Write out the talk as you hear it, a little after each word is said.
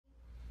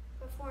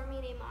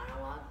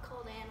monologue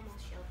called Animal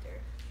Shelter.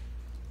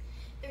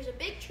 There's a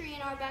big tree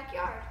in our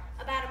backyard,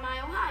 about a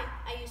mile high,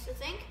 I used to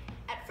think.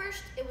 At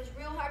first, it was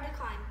real hard to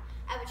climb.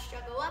 I would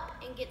struggle up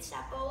and get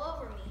sap all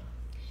over me.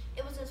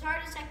 It was as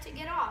hard as heck to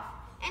get off.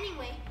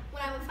 Anyway,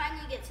 when I would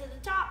finally get to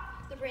the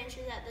top, the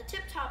branches at the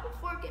tip top would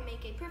fork and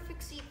make a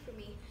perfect seat for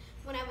me.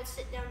 When I would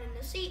sit down in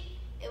the seat,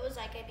 it was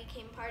like I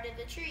became part of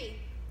the tree.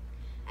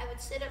 I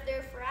would sit up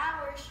there for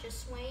hours,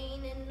 just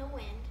swaying in the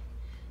wind.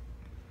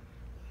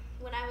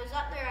 When I was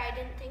up there, I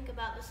didn't think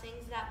about the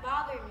things that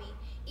bothered me.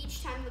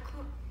 Each time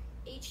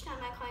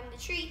I climbed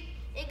the tree,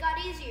 it got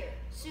easier.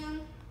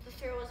 Soon, the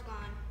thrill was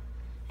gone.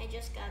 I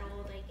just got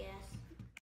old, I guess.